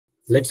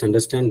let's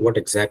understand what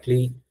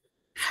exactly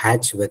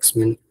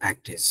Hatch-Waxman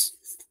Act is.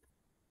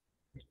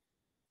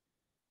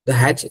 The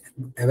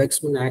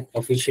Hatch-Waxman Act,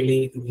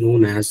 officially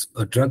known as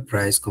a Drug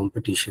Price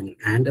Competition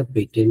and a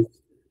Patent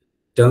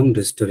Term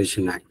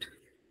Restoration Act,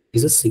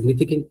 is a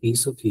significant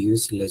piece of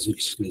US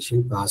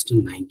legislation passed in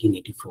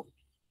 1984.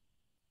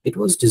 It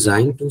was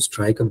designed to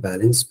strike a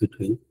balance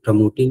between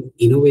promoting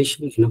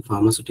innovation in the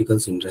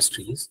pharmaceuticals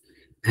industries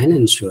and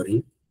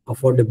ensuring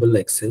affordable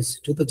access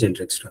to the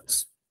generic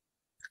drugs.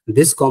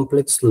 This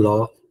complex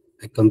law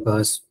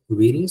encompasses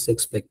various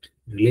aspects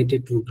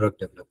related to drug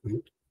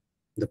development,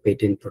 the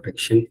patent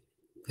protection,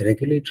 the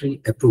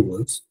regulatory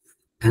approvals,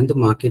 and the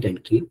market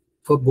entry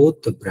for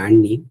both the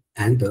brand name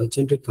and the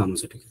generic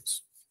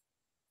pharmaceuticals.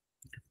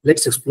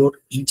 Let's explore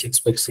each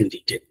aspect in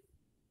detail.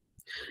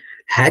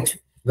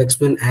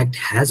 Hatch-Waxman Act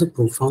has a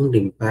profound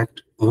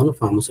impact on the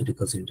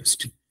pharmaceuticals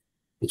industry,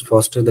 which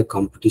fosters the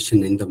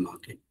competition in the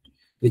market,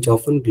 which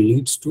often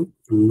leads to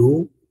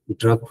low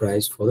drug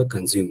price for the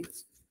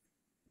consumers.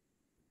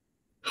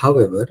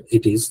 However,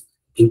 it is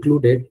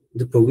included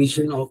the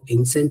provision of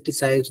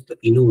incentivize the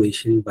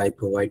innovation by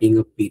providing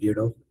a period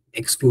of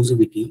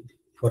exclusivity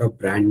for a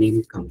brand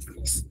name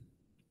companies.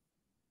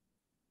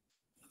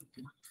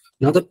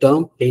 Now, the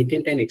term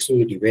patent and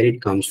exclusivity, where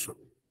it comes from.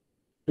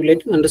 To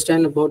let you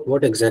understand about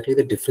what exactly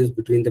the difference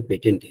between the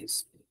patent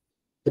is,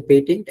 the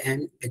patent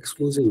and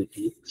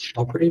exclusivity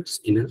operates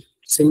in a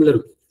similar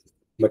way,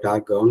 but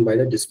are governed by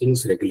the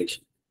distinct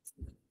regulation.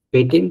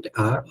 Patents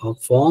are a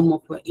form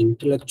of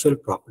intellectual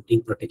property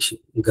protection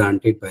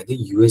granted by the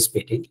US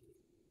Patent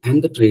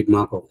and the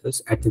Trademark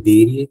Office at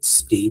various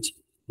stages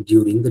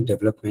during the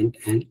development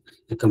and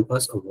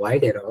encompass a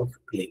wide array of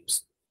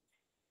claims.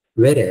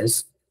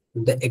 Whereas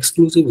the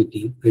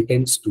exclusivity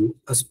pertains to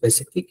a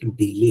specific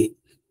delay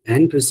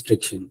and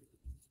restriction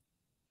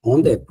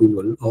on the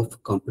approval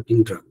of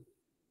competing drug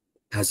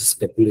as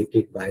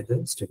stipulated by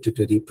the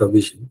statutory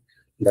provision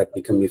that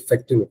become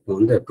effective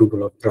upon the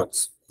approval of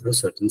drugs for a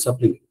certain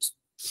supplements.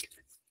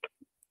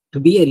 To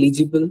be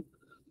eligible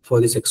for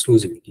this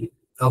exclusivity,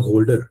 a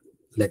holder,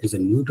 that is a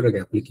new drug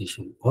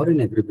application or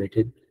an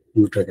abbreviated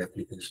new drug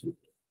application,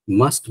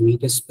 must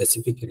meet a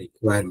specific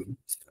requirement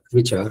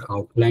which are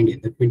outlined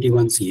in the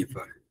 21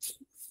 CFR.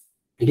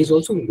 It is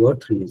also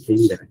worth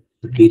noting that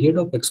the period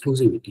of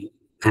exclusivity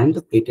and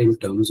the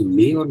patent terms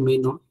may or may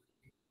not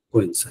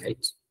coincide.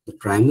 The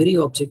primary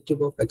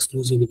objective of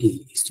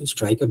exclusivity is to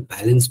strike a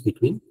balance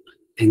between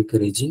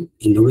encouraging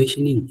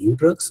innovation in new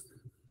drugs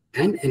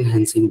and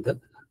enhancing the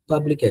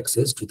public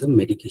access to the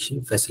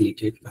medication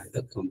facilitated by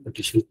the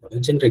competition for the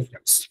generic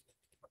drugs.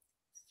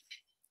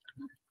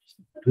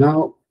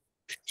 Now,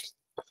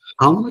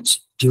 how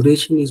much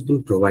duration is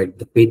being provided?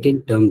 The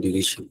patent term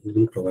duration is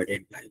being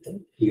provided by the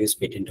US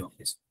Patent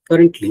Office.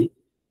 Currently,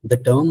 the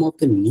term of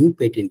the new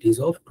patent is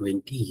of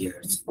 20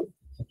 years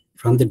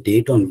from the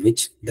date on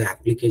which the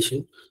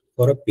application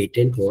for a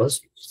patent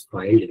was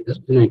filed in the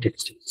United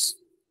States.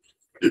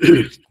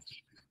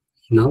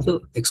 Now, the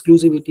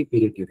exclusivity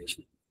period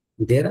duration.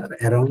 There are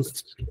around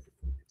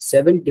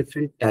 7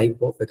 different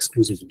types of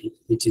exclusivity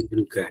which has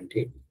been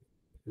granted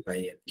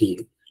by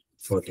FDA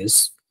for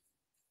this.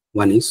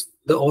 One is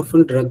the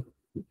orphan drug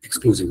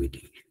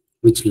exclusivity,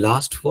 which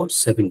lasts for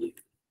 7 years.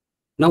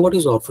 Now, what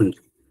is orphan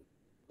drug?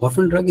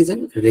 Orphan drug is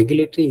a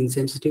regulatory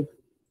incentive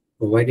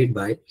provided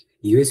by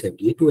US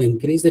FDA to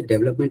encourage the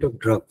development of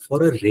drug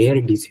for a rare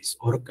disease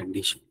or a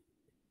condition,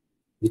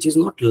 which is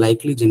not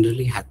likely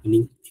generally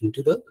happening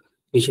into the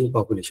patient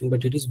population,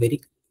 but it is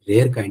very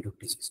rare kind of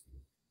disease.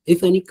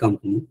 If any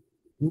company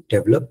who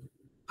develop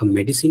a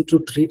medicine to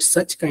treat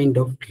such kind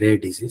of rare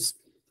disease,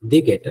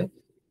 they get a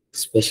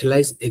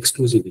specialized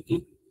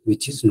exclusivity,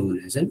 which is known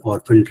as an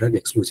orphan drug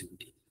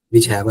exclusivity,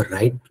 which have a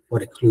right for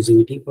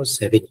exclusivity for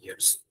 7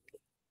 years.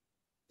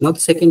 Now, the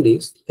second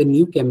is the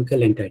new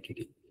chemical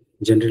entity,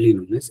 generally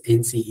known as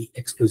NCE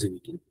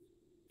exclusivity.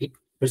 It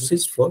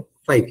persists for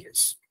 5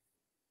 years.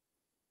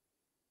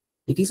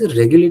 It is a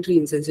regulatory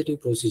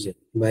insensitive procedure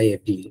by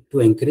FDA to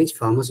encourage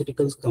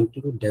pharmaceuticals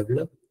company to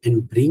develop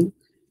and bring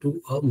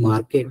to a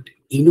market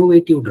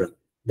innovative drug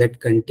that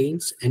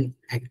contains an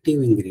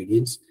active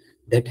ingredients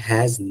that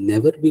has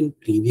never been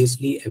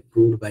previously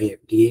approved by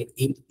FDA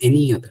in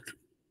any other drug.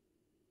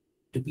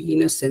 To be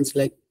in a sense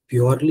like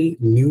purely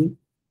new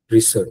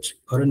research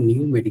or a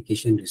new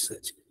medication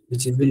research,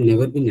 which has been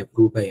never been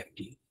approved by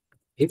FDA.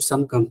 If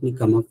some company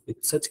come up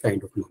with such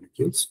kind of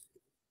molecules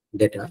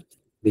that are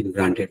been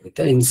granted with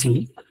the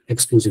NCE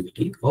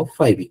exclusivity of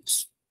 5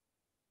 years.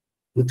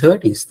 The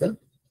third is the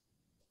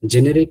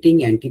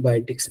generating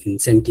antibiotics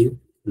incentive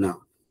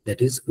now,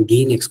 that is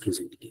gain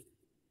exclusivity,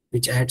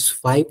 which adds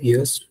 5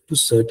 years to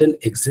certain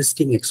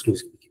existing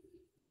exclusivity.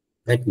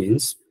 That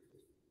means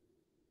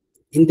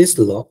in this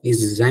law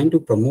is designed to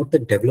promote the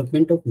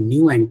development of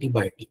new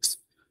antibiotics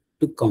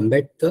to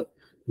combat the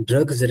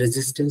drugs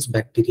resistance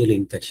bacterial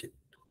infection.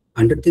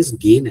 Under this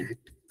GAIN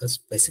Act, a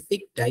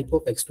specific type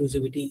of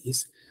exclusivity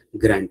is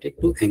granted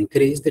to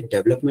encourage the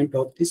development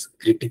of these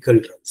critical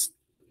drugs.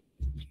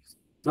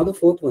 Now, the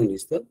fourth one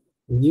is the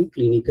new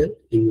clinical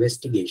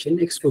investigation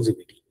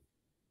exclusivity.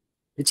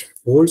 which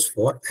holds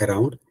for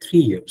around 3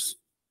 years.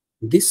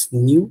 This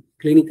new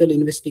clinical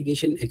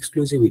investigation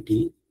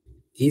exclusivity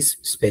is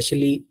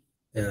specially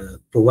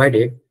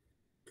provided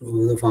to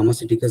the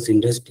pharmaceuticals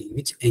industry,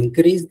 which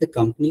encourage the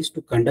companies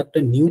to conduct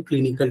a new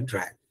clinical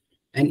trial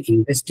and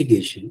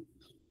investigation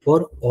for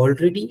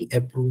already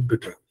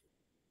approved drug.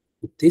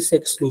 This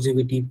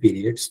exclusivity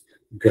periods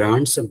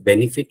grants a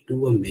benefit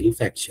to a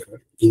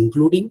manufacturer,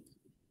 including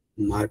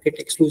market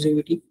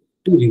exclusivity,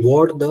 to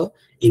reward the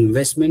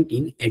investment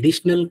in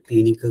additional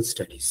clinical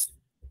studies.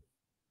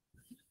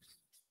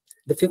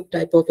 The fifth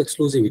type of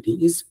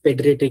exclusivity is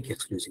pediatric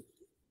exclusivity.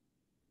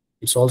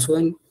 It's also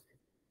an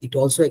it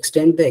also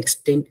extends the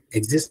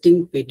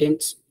existing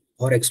patents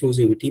or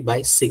exclusivity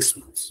by 6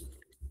 months.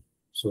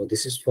 So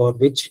this is for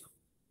which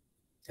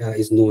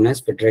is known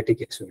as pediatric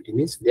exclusivity.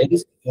 Means there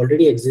is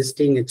already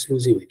existing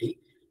exclusivity,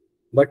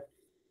 but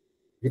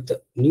with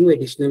the new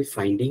additional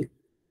finding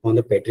on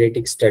the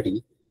pediatric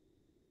study,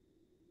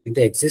 with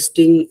the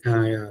existing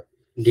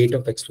date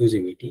of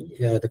exclusivity,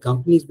 the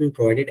company has been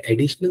provided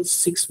additional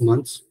 6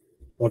 months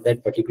for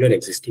that particular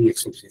existing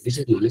exclusivity. This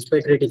is known as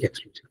pediatric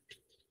exclusivity.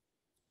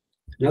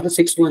 Now the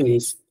sixth one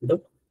is the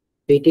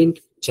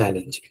patent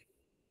challenge.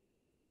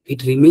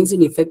 It remains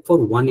in effect for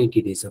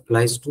 180 days,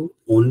 applies to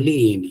only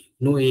ANDA.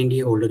 No ANDA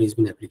holder has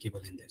been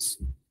applicable in this.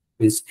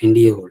 Means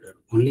NDA holder.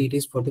 Only it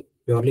is for the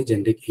purely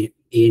generic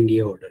ANDA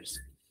holders.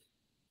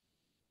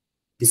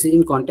 This is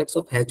in context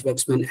of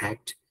Hatch-Waxman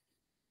Act.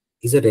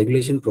 Is a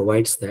regulation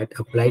provides that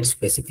applied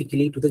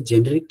specifically to the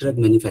generic drug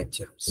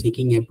manufacturer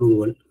seeking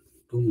approval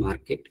to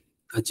market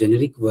a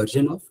generic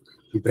version of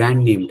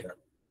brand name drug.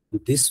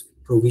 This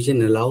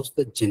provision allows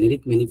the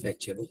generic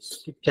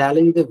manufacturers to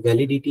challenge the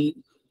validity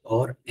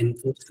or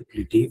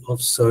enforceability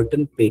of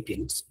certain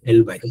patents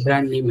held by the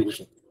brand name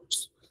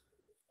manufacturers.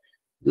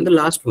 And the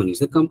last one is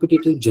the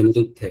competitive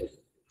generic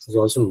therapy. This is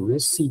also known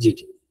as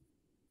CGT.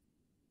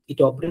 It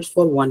operates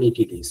for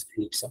 180 days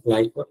and it's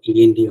applied for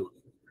ANDA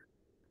only.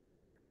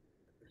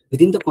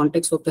 Within the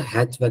context of the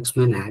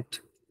Hatch-Waxman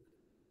Act,